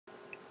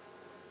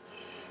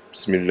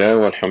Bismillah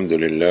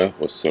walhamdulillah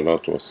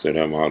wassalatu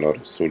wassalamu ala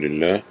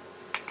rasulillah.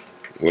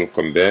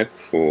 Welcome back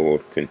for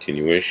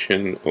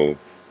continuation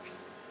of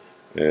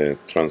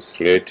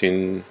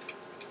translating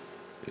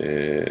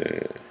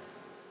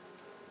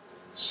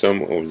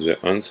some of the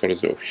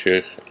answers of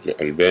Sheikh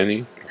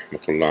al-Albaani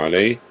rahmatullah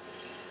alayh.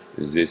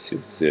 This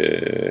is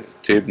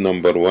tape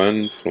number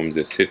 1 from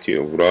the city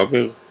of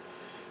Rabigh,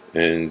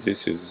 and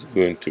this is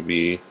going to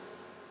be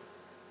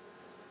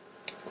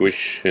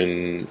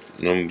question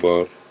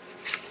number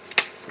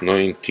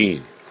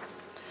 19.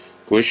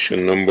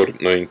 Question number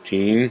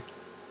 19.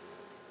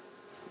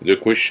 The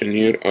question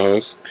here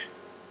asks,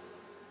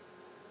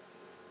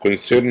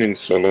 concerning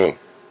Salah,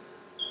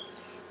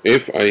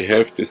 if I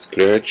have to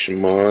scratch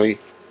my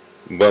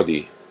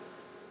body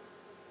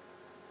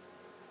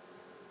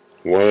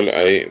while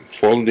I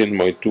folding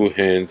my two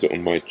hands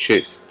on my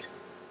chest,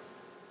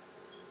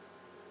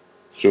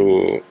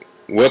 so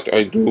what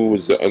I do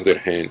with the other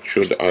hand?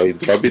 Should I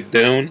drop it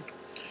down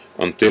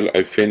until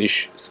I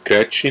finish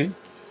scratching,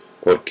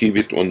 or keep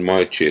it on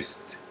my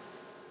chest?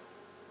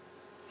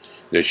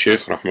 The Sheikh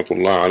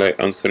rahmatullah alayhi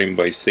answering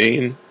by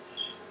saying,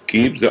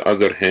 keep the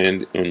other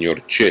hand on your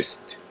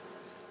chest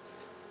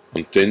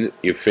until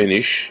you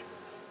finish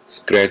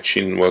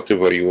scratching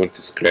whatever you want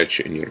to scratch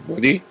in your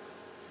body.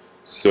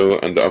 So,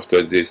 and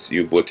after this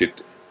you put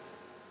it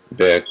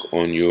back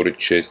on your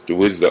chest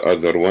with the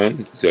other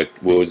one that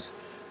was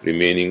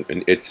remaining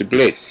in its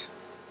place.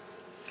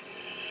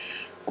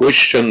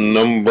 Question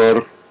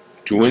number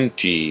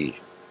 20.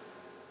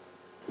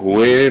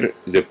 Where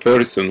the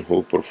person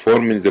who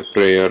performs the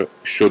prayer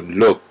should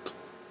look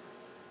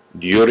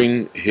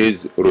during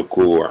his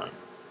ruku',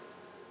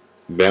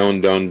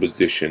 bound down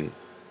position.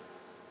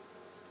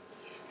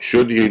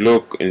 Should he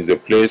look in the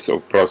place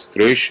of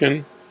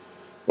prostration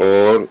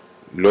or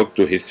look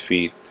to his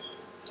feet?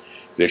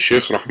 The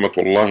Sheikh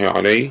rahmatullahi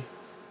alayhi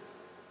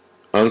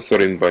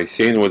answering by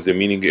saying what the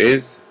meaning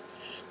is,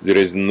 there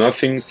is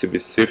nothing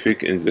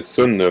specific in the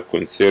Sunnah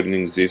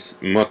concerning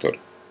this matter.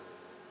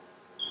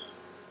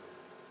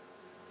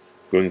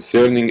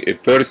 Concerning a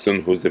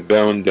person who's a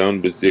bound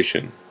down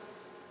position,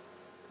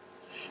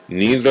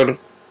 neither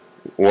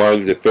while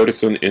the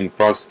person in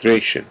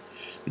prostration,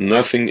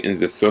 nothing in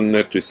the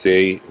Sunnah to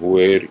say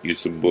where you're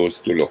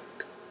supposed to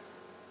look.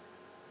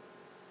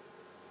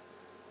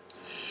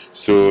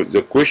 So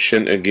the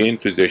question again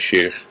to the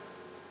Sheikh,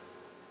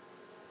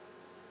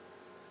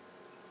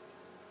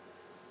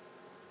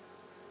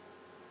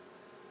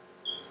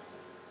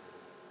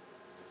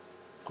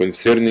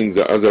 concerning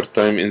the other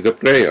time in the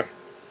prayer,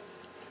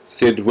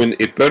 said when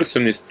a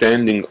person is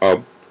standing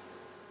up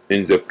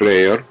in the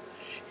prayer,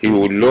 he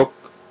will look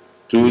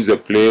to the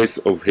place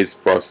of his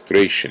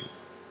prostration.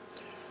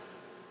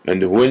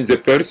 And when the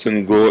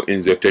person go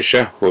in the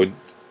tashahhud,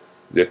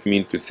 that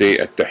means to say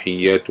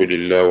at-tahiyyatu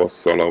lillah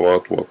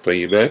was-salawat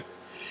wa-tayyibat,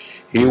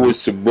 he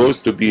was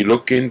supposed to be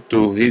looking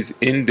to his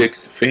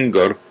index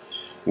finger,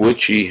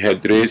 which he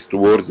had raised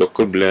towards the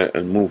qibla,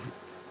 and move it.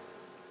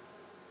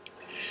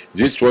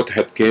 This what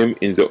had came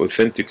in the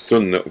authentic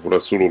sunnah of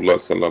Rasulullah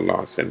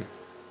sallallahu alaihi wasallam.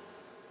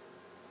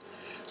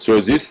 So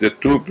this the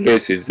two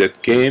places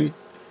that came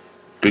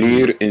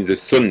clear in the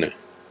sunnah,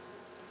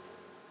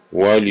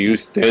 while you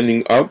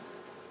standing up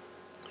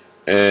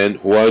and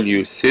while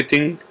you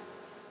sitting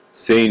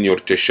saying your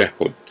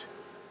tashahhud.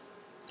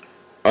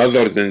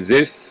 Other than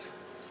this,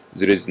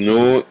 there is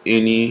no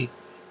any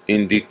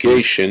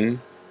indication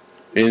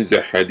in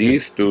the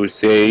hadith to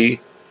say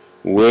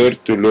where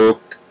to look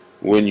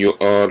when you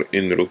are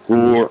in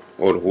ruku'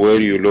 or where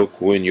you look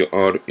when you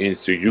are in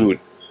sujood.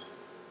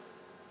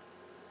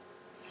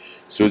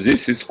 So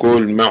this is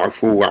called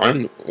ma'fu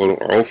an or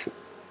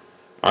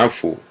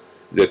afu.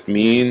 That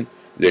means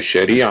the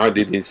Sharia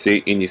didn't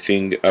say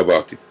anything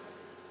about it.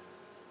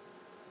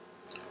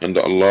 And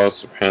Allah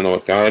subhanahu wa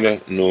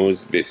ta'ala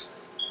knows best.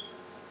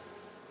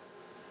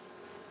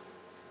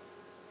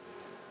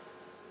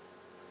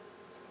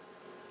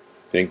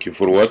 Thank you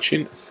for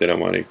watching.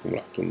 Assalamu alaikum wa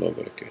rahmatullahi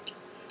wa barakatuh.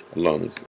 Allah knows.